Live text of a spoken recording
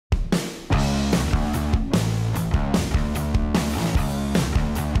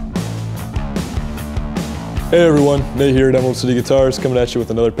Hey everyone, Nate here at Emerald City Guitars coming at you with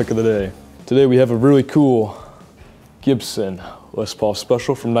another pick of the day. Today we have a really cool Gibson Les Paul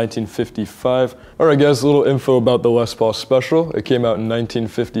Special from 1955. Alright guys, a little info about the Les Paul Special. It came out in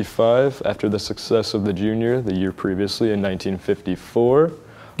 1955 after the success of the Junior the year previously in 1954.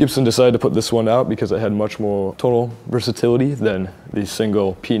 Gibson decided to put this one out because it had much more tonal versatility than the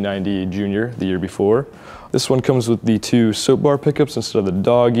single P90 Junior the year before. This one comes with the two soap bar pickups instead of the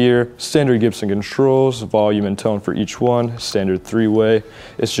dog ear, standard Gibson controls, volume and tone for each one, standard three-way.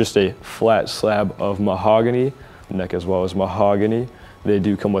 It's just a flat slab of mahogany, neck as well as mahogany. They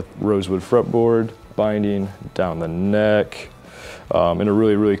do come with rosewood fretboard, binding down the neck, and a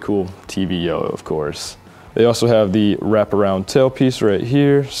really, really cool TV yellow, of course. They also have the wraparound tailpiece right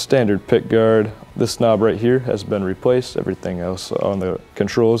here, standard pick guard. This knob right here has been replaced. Everything else on the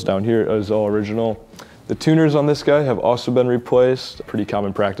controls down here is all original. The tuners on this guy have also been replaced. Pretty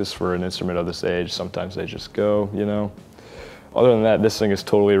common practice for an instrument of this age. Sometimes they just go, you know. Other than that, this thing is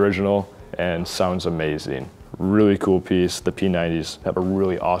totally original and sounds amazing. Really cool piece. The P90s have a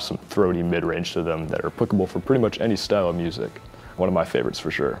really awesome throaty mid-range to them that are applicable for pretty much any style of music. One of my favorites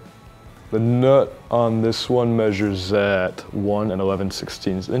for sure. The nut on this one measures at 1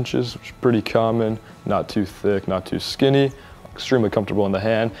 11/16 inches, which is pretty common. Not too thick, not too skinny. Extremely comfortable in the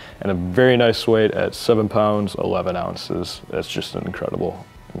hand, and a very nice weight at 7 pounds, 11 ounces. That's just an incredible,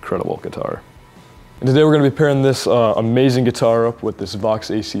 incredible guitar. And today we're going to be pairing this amazing guitar up with this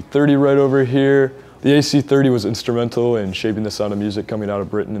Vox AC30 right over here. The AC30 was instrumental in shaping the sound of music coming out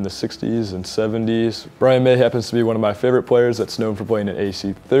of Britain in the 60s and 70s. Brian May happens to be one of my favorite players that's known for playing an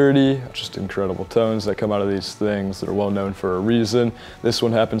AC30. Just incredible tones that come out of these things that are well known for a reason. This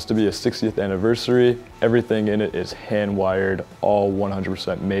one happens to be a 60th anniversary. Everything in it is hand-wired, all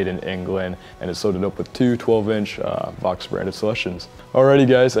 100% made in England, and it's loaded up with two 12-inch Vox branded selections. Alrighty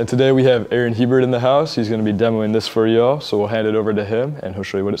guys, and today we have Aaron Hiebert in the house. He's going to be demoing this for y'all, so we'll hand it over to him and he'll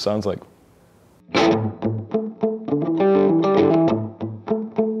show you what it sounds like.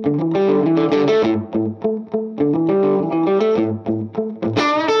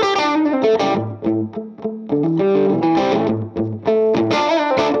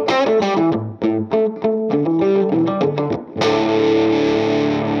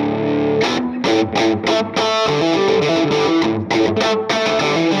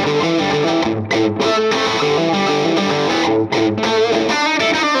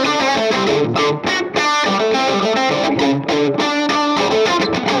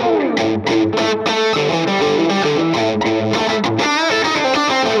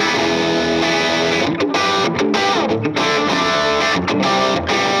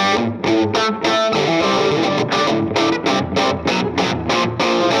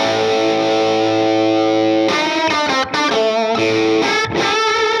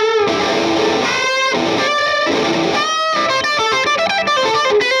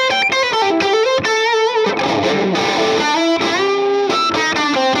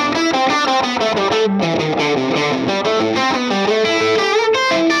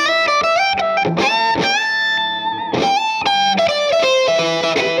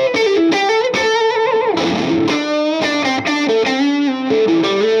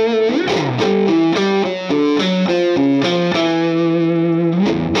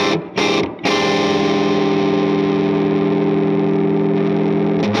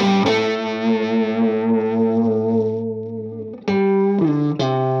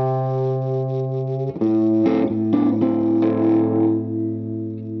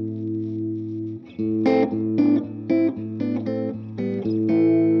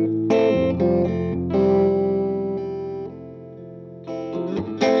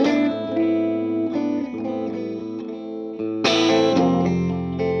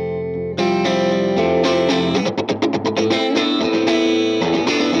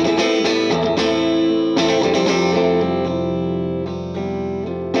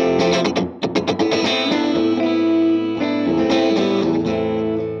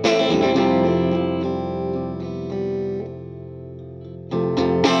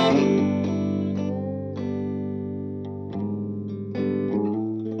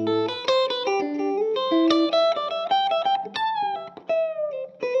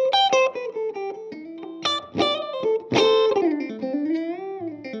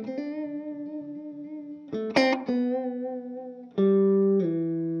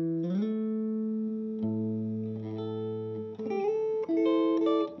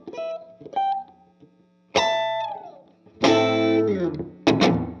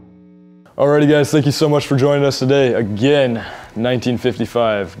 Alrighty guys, thank you so much for joining us today. Again,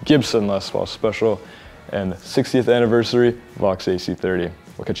 1955 Gibson Les Paul Special and 60th anniversary Vox AC30.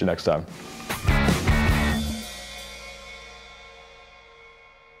 We'll catch you next time.